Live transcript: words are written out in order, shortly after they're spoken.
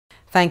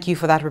Thank you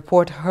for that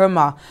report,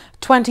 Herma.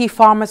 20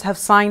 farmers have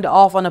signed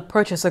off on a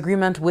purchase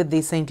agreement with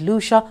the Saint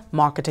Lucia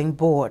Marketing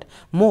Board.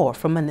 More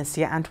from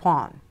Menicia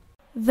Antoine.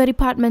 The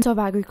Department of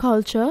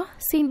Agriculture,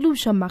 Saint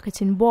Lucia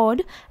Marketing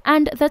Board,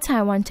 and the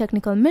Taiwan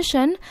Technical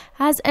Mission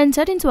has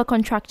entered into a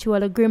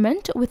contractual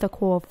agreement with a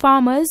core of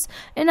farmers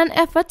in an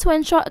effort to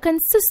ensure a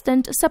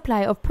consistent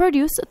supply of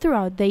produce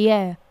throughout the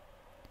year.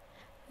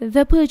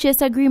 The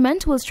purchase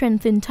agreement will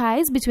strengthen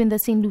ties between the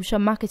Saint Lucia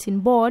Marketing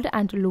Board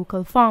and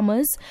local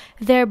farmers,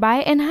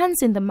 thereby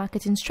enhancing the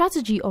marketing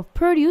strategy of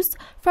produce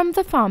from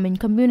the farming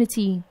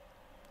community.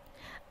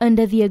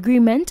 Under the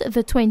agreement,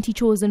 the 20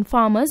 chosen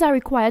farmers are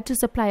required to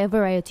supply a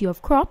variety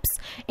of crops,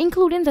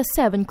 including the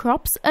 7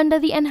 crops under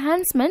the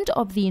enhancement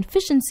of the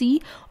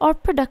efficiency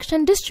of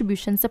production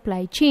distribution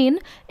supply chain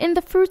in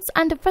the fruits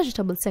and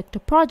vegetable sector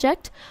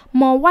project,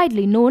 more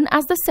widely known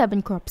as the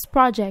 7 Crops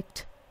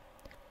Project.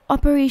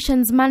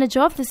 Operations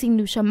Manager of the Saint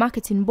Lucia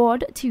Marketing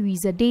Board,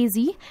 Teresa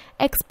Daisy,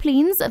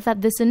 explains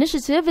that this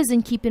initiative is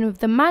in keeping with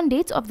the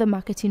mandate of the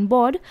Marketing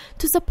Board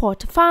to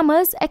support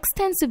farmers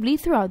extensively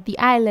throughout the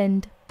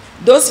island.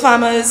 Those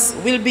farmers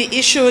will be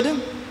issued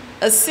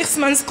a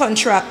 6-month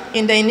contract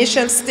in the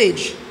initial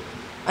stage,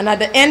 and at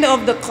the end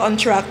of the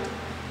contract,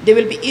 they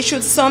will be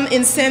issued some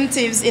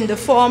incentives in the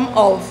form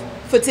of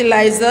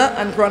fertilizer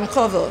and ground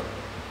cover.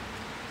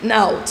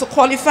 Now, to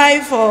qualify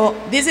for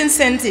these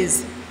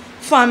incentives,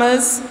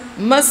 farmers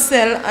must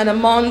sell an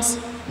amount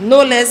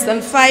no less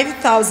than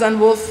 5,000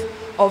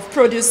 worth of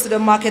produce to the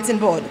Marketing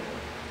Board.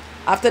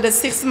 After the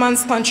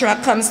 6-month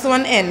contract comes to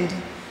an end,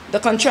 the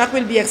contract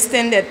will be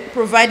extended,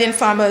 providing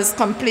farmers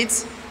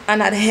complete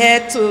and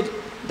adhere to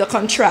the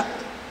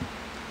contract.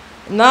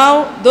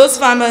 Now, those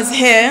farmers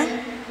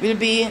here will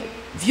be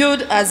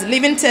viewed as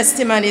living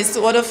testimonies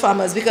to other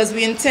farmers, because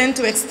we intend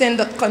to extend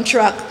the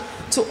contract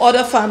to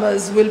other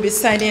farmers who will be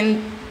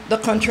signing the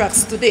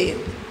contracts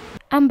today.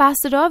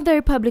 Ambassador of the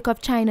Republic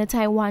of China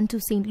Taiwan to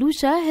Saint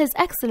Lucia, His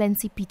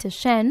Excellency Peter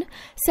Shen,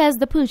 says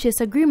the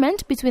purchase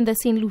agreement between the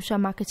Saint Lucia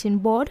Marketing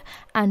Board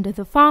and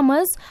the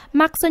farmers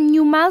marks a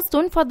new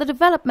milestone for the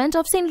development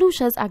of Saint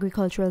Lucia's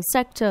agricultural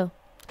sector.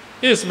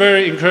 It is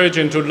very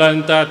encouraging to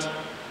learn that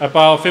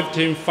about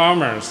 15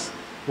 farmers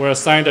will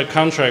sign a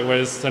contract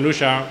with Saint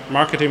Lucia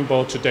Marketing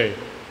Board today,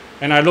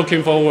 and I'm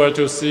looking forward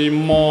to see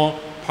more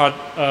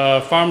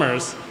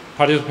farmers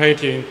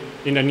participating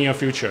in the near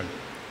future.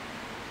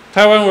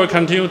 Taiwan will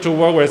continue to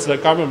work with the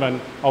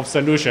government of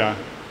Saint Lucia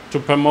to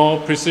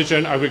promote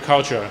precision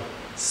agriculture,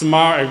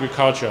 smart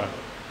agriculture,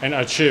 and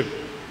achieve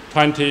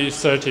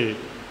 2030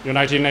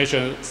 United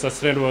Nations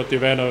Sustainable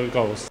Development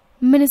Goals.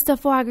 Minister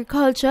for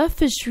Agriculture,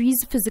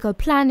 Fisheries, Physical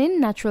Planning,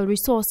 Natural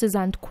Resources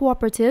and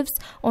Cooperatives,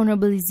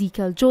 Honorable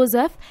Ezekiel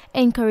Joseph,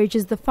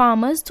 encourages the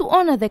farmers to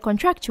honor their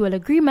contractual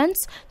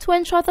agreements to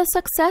ensure the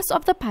success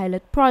of the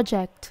pilot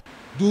project.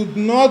 Do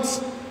not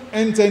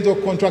enter into a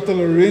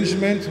contractual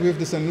arrangement with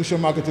the Saint Lucia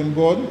Marketing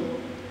Board,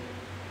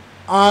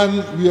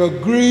 and we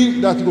agree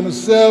that you're going to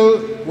sell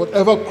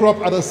whatever crop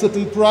at a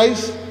certain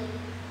price,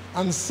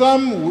 and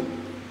some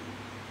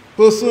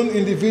person,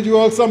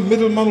 individual, some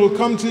middleman will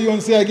come to you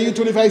and say, I give you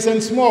 25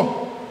 cents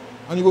more.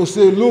 And you will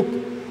say, look,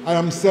 I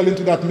am selling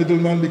to that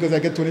middleman because I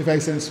get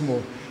 25 cents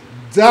more.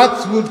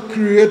 That would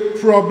create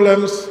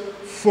problems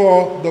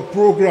for the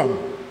program.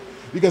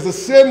 Because the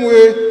same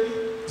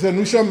way Saint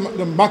Lucia,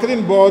 the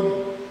Marketing Board,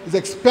 is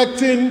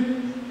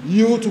expecting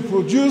you to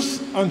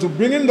produce and to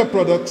bring in the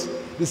products,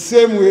 the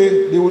same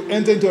way they will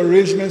enter into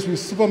arrangements with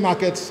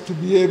supermarkets to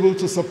be able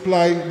to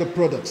supply the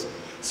products.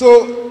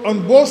 So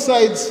on both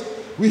sides,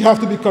 we have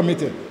to be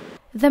committed.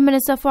 The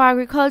Minister for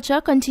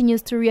Agriculture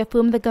continues to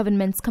reaffirm the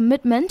government's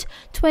commitment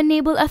to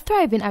enable a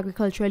thriving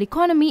agricultural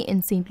economy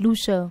in Saint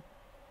Lucia.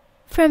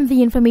 From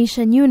the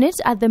Information Unit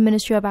at the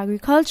Ministry of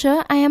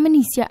Agriculture, I am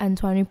Menicia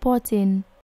Antoine reporting.